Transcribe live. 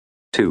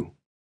2.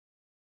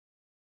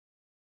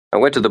 I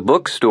went to the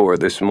bookstore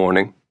this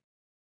morning.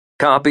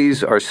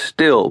 Copies are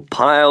still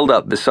piled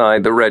up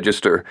beside the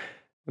register,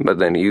 but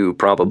then you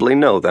probably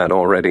know that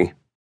already.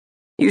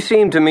 You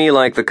seem to me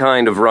like the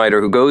kind of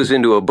writer who goes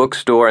into a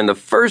bookstore and the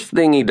first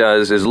thing he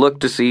does is look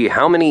to see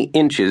how many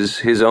inches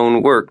his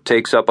own work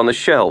takes up on the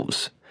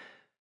shelves.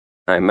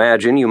 I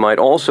imagine you might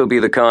also be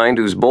the kind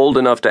who's bold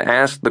enough to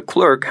ask the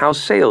clerk how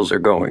sales are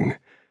going.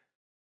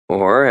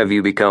 Or have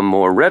you become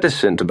more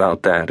reticent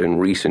about that in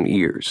recent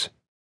years?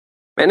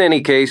 In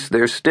any case,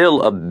 there's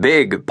still a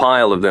big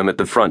pile of them at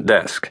the front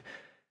desk.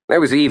 There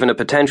was even a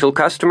potential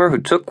customer who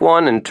took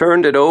one and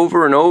turned it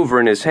over and over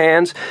in his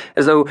hands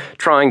as though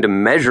trying to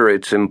measure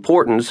its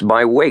importance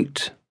by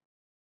weight.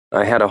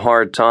 I had a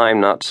hard time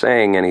not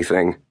saying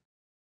anything.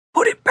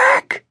 "Put it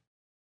back.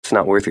 It's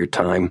not worth your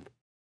time."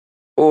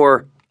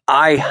 Or,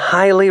 "I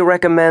highly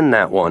recommend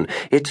that one.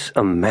 It's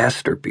a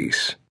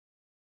masterpiece."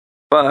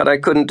 But I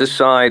couldn't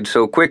decide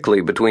so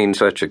quickly between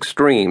such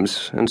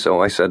extremes, and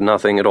so I said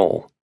nothing at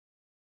all.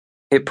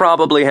 It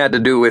probably had to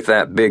do with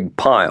that big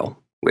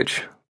pile,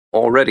 which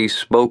already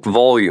spoke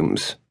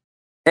volumes.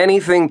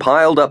 Anything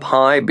piled up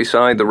high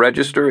beside the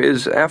register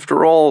is,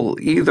 after all,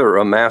 either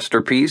a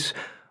masterpiece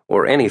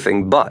or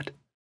anything but.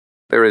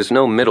 There is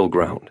no middle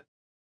ground.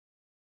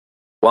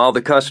 While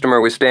the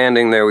customer was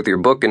standing there with your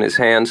book in his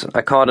hands,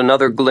 I caught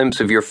another glimpse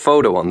of your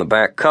photo on the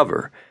back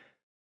cover.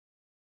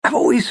 I've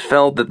always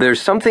felt that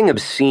there's something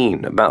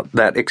obscene about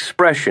that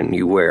expression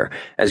you wear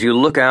as you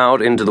look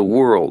out into the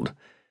world.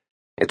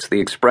 It's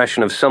the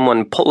expression of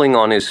someone pulling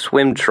on his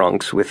swim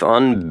trunks with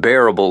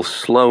unbearable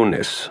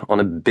slowness on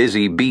a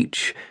busy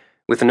beach,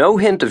 with no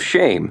hint of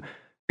shame,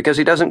 because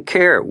he doesn't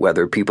care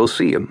whether people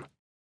see him.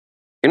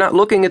 You're not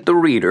looking at the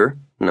reader,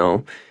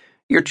 no.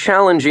 You're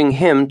challenging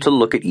him to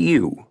look at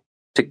you,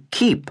 to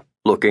keep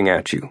looking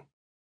at you.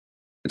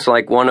 It's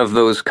like one of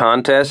those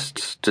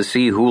contests to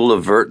see who'll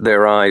avert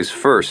their eyes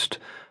first,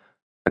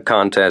 a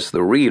contest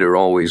the reader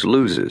always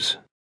loses.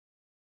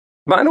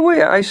 By the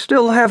way, I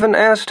still haven't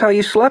asked how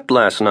you slept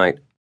last night,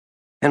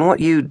 and what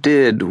you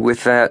did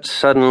with that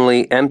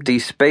suddenly empty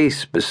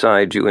space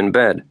beside you in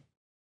bed.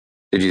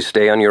 Did you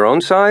stay on your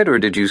own side, or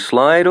did you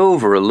slide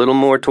over a little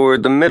more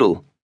toward the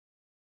middle?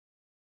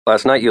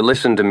 Last night you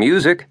listened to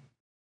music,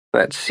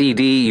 that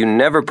CD you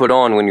never put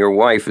on when your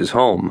wife is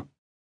home.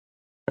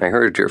 I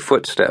heard your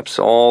footsteps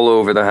all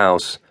over the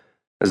house,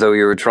 as though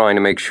you were trying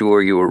to make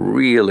sure you were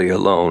really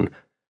alone,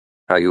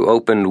 how you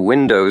opened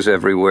windows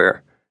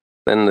everywhere.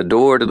 Then the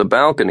door to the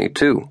balcony,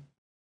 too.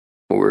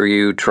 Were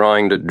you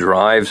trying to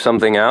drive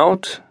something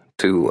out?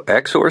 To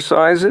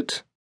exorcise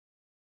it?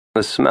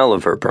 The smell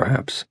of her,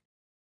 perhaps.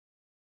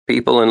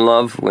 People in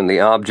love, when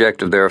the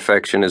object of their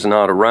affection is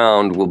not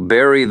around, will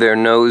bury their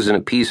nose in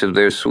a piece of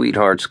their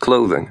sweetheart's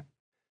clothing.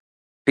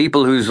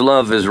 People whose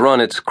love has run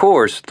its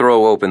course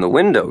throw open the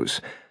windows,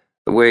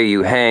 the way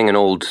you hang an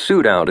old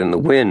suit out in the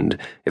wind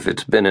if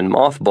it's been in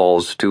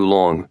mothballs too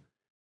long,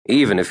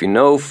 even if you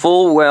know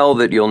full well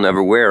that you'll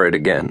never wear it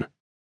again.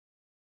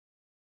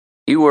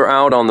 You were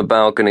out on the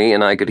balcony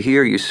and I could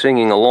hear you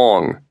singing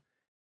along.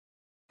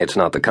 It's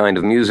not the kind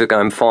of music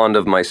I'm fond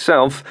of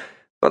myself,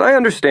 but I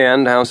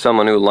understand how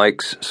someone who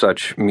likes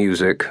such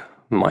music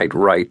might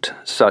write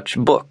such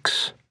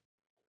books.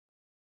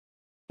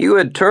 You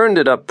had turned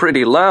it up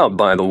pretty loud,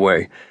 by the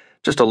way,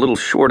 just a little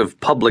short of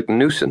public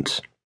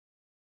nuisance.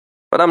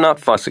 But I'm not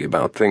fussy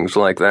about things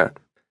like that.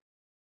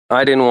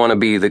 I didn't want to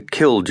be the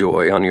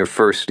killjoy on your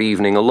first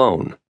evening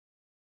alone.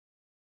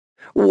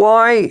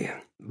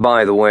 Why,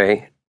 by the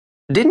way,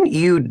 didn't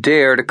you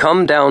dare to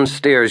come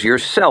downstairs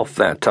yourself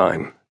that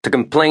time to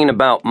complain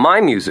about my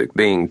music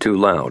being too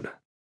loud?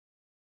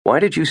 Why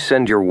did you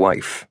send your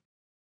wife?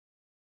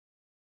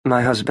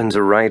 My husband's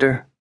a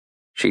writer,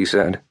 she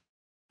said.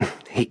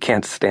 He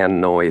can't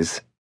stand noise.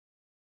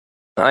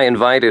 I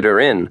invited her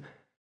in,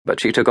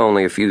 but she took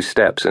only a few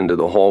steps into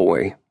the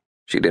hallway.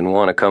 She didn't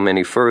want to come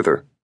any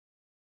further.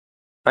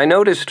 I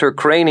noticed her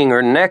craning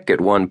her neck at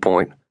one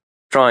point,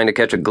 trying to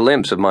catch a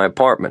glimpse of my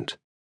apartment.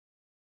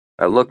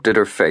 I looked at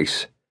her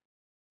face,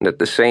 and at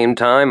the same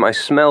time I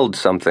smelled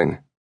something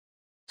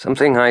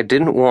I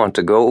didn't want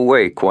to go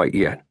away quite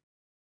yet.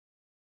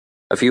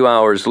 A few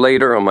hours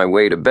later, on my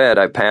way to bed,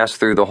 I passed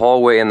through the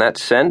hallway and that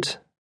scent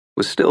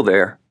was still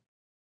there.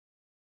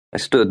 I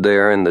stood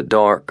there in the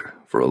dark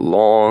for a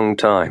long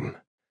time,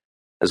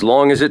 as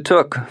long as it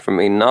took for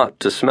me not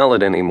to smell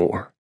it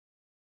anymore.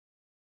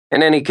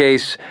 In any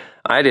case,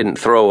 I didn't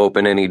throw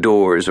open any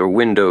doors or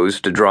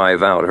windows to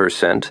drive out her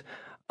scent.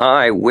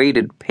 I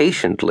waited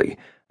patiently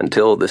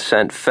until the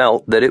scent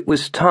felt that it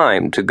was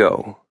time to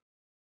go.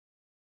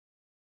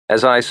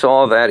 As I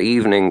saw that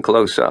evening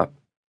close up,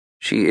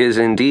 she is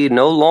indeed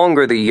no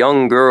longer the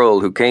young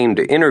girl who came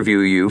to interview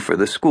you for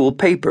the school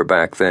paper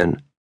back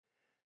then.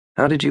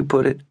 How did you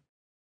put it?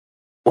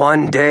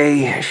 One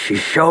day, she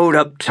showed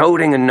up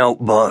toting a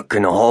notebook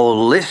and a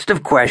whole list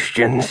of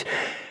questions,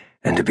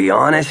 and to be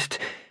honest,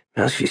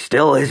 she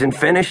still isn't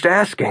finished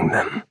asking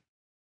them.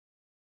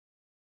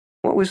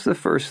 What was the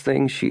first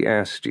thing she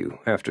asked you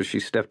after she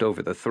stepped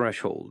over the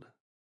threshold?